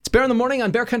Bear in the Morning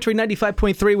on Bear Country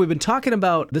 95.3. We've been talking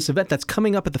about this event that's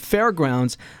coming up at the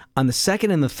fairgrounds on the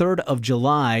 2nd and the 3rd of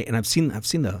July, and I've seen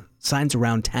the signs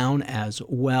around town as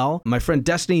well. My friend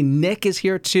Destiny Nick is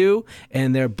here too,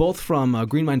 and they're both from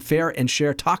Green Mind Fair and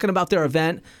Share talking about their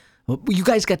event. You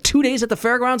guys got 2 days at the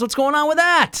fairgrounds. What's going on with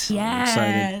that?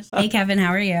 Yes. Hey, Kevin,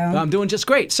 how are you? I'm doing just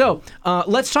great. So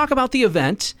let's talk about the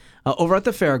event over at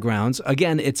the fairgrounds.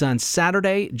 Again, it's on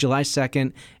Saturday, July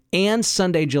 2nd, and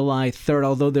Sunday, July 3rd,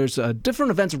 although there's different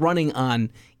events running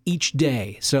on each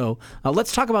day. So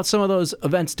let's talk about some of those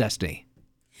events, Destiny.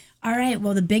 All right.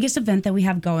 Well, the biggest event that we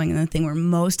have going and the thing we're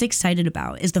most excited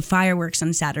about is the fireworks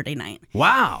on Saturday night.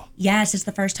 Wow. Yes, it's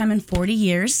the first time in 40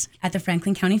 years at the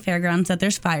Franklin County Fairgrounds that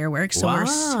there's fireworks. So we're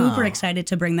super excited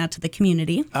to bring that to the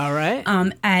community. All right.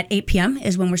 At 8 p.m.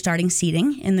 is when we're starting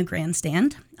seating in the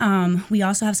grandstand. We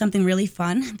also have something really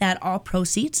fun that all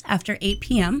proceeds after 8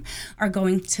 p.m. are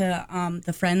going to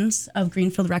the Friends of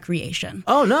Greenfield Recreation.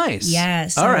 Oh, nice.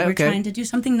 Yes. So all right, we're trying to do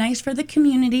something nice for the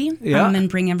community and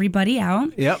bring everybody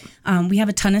out. Yep. We have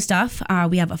a ton of stuff.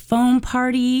 We have a foam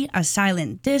party, a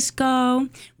silent disco.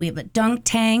 We have a dunk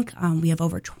tank. We have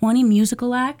over 20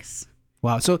 musical acts.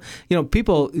 Wow. So,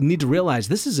 people need to realize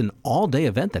this is an all-day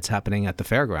event that's happening at the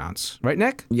fairgrounds. Right,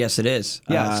 Nick? Yes, it is.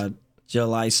 Yes.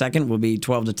 July 2nd will be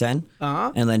 12 to 10.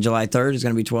 Uh-huh. And then July 3rd is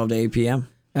going to be 12 to 8 p.m.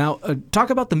 Now, talk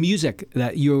about the music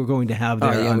that you're going to have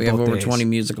there on we have both over days. 20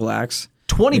 musical acts.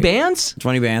 20 bands?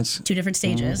 20 bands. 2 different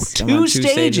stages. Two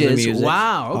stages. of music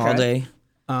Wow. Okay. all day.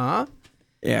 Uh-huh.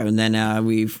 Yeah, and then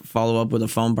we follow up with a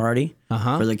foam party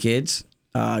for the kids,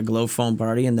 glow foam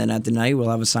party, and then at the night we'll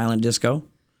have a silent disco,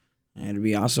 and it'll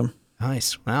be awesome.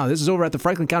 Nice. Wow. This is over at the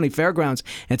Franklin County Fairgrounds.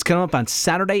 And it's coming up on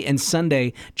Saturday and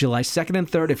Sunday, July 2nd and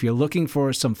 3rd. If you're looking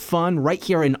for some fun right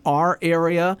here in our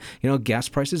area, gas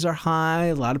prices are high.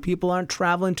 A lot of people aren't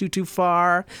traveling too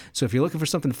far. So if you're looking for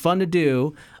something fun to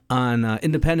do on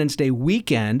Independence Day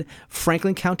weekend,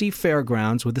 Franklin County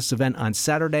Fairgrounds with this event on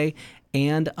Saturday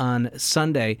and on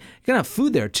Sunday. You're going to have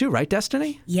food there too, right,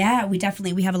 Destiny? Yeah, we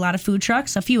have a lot of food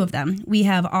trucks, a few of them. We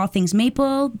have All Things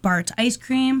Maple, Bart's Ice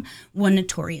Cream, One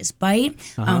Notorious Bite.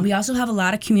 We also have a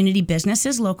lot of community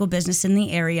businesses, local business in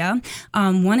the area.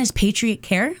 One is Patriot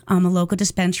Care, a local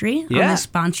dispensary is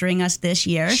sponsoring us this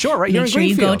year. Sure, right here in Make sure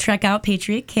you Greenfield. go check out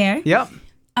Patriot Care. Yep.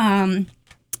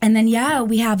 And then,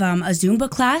 we have a Zumba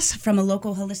class from a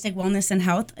local holistic wellness and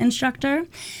health instructor.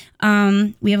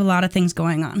 We have a lot of things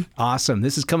going on. Awesome.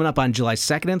 This is coming up on July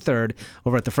 2nd and 3rd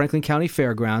over at the Franklin County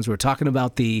Fairgrounds. We're talking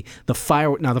about the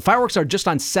fireworks. Now, the fireworks are just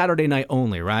on Saturday night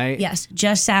only, right? Yes,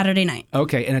 just Saturday night.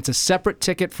 Okay, and it's a separate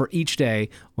ticket for each day.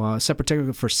 Well, a separate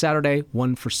ticket for Saturday,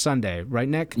 one for Sunday. Right,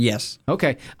 Nick? Yes.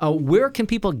 Okay. Where can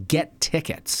people get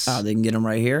tickets? They can get them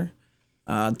right here,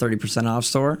 30% off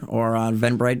store, or on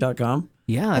Eventbrite.com.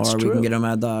 Yeah, that's or true. Or we can get them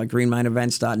at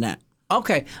greenmindevents.net.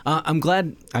 Okay, I'm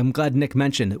glad Nick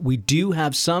mentioned we do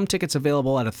have some tickets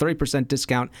available at a 30%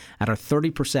 discount at our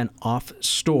 30% off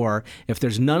store. If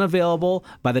there's none available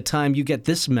by the time you get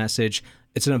this message,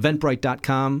 it's an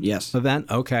Eventbrite.com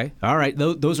event? Okay. All right.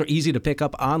 Those are easy to pick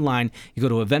up online. You go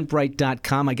to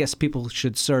Eventbrite.com. I guess people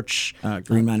should search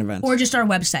Green Mind Events. Or just our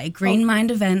website,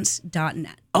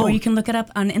 greenmindevents.net. Or you can look it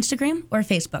up on Instagram or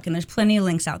Facebook, and there's plenty of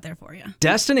links out there for you.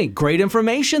 Destiny, great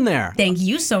information there. Thank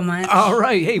you so much. All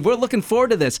right. Hey, we're looking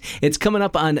forward to this. It's coming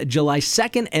up on July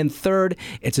 2nd and 3rd.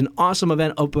 It's an awesome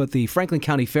event up at the Franklin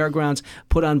County Fairgrounds,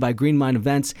 put on by Green Mind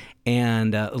Events,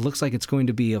 and it looks like it's going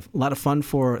to be a lot of fun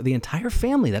for the entire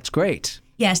family. That's great.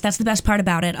 Yes, that's the best part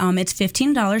about it. It's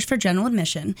 $15 for general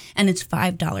admission, and it's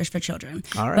 $5 for children.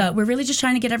 All right. But we're really just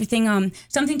trying to get everything,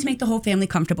 something to make the whole family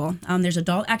comfortable. There's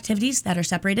adult activities that are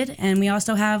separated, and we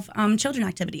also have children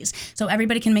activities. So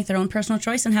everybody can make their own personal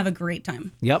choice and have a great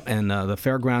time. Yep, and the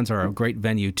fairgrounds are a great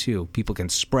venue, too. People can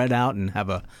spread out and have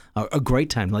a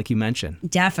great time, like you mentioned.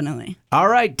 Definitely. All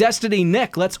right, Destiny,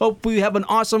 Nick, let's hope we have an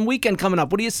awesome weekend coming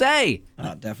up. What do you say?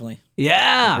 Definitely.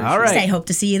 Yeah, all right. I hope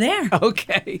to see you there.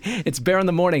 Okay, it's Bear in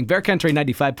the Morning, Bear Country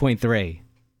 95.3.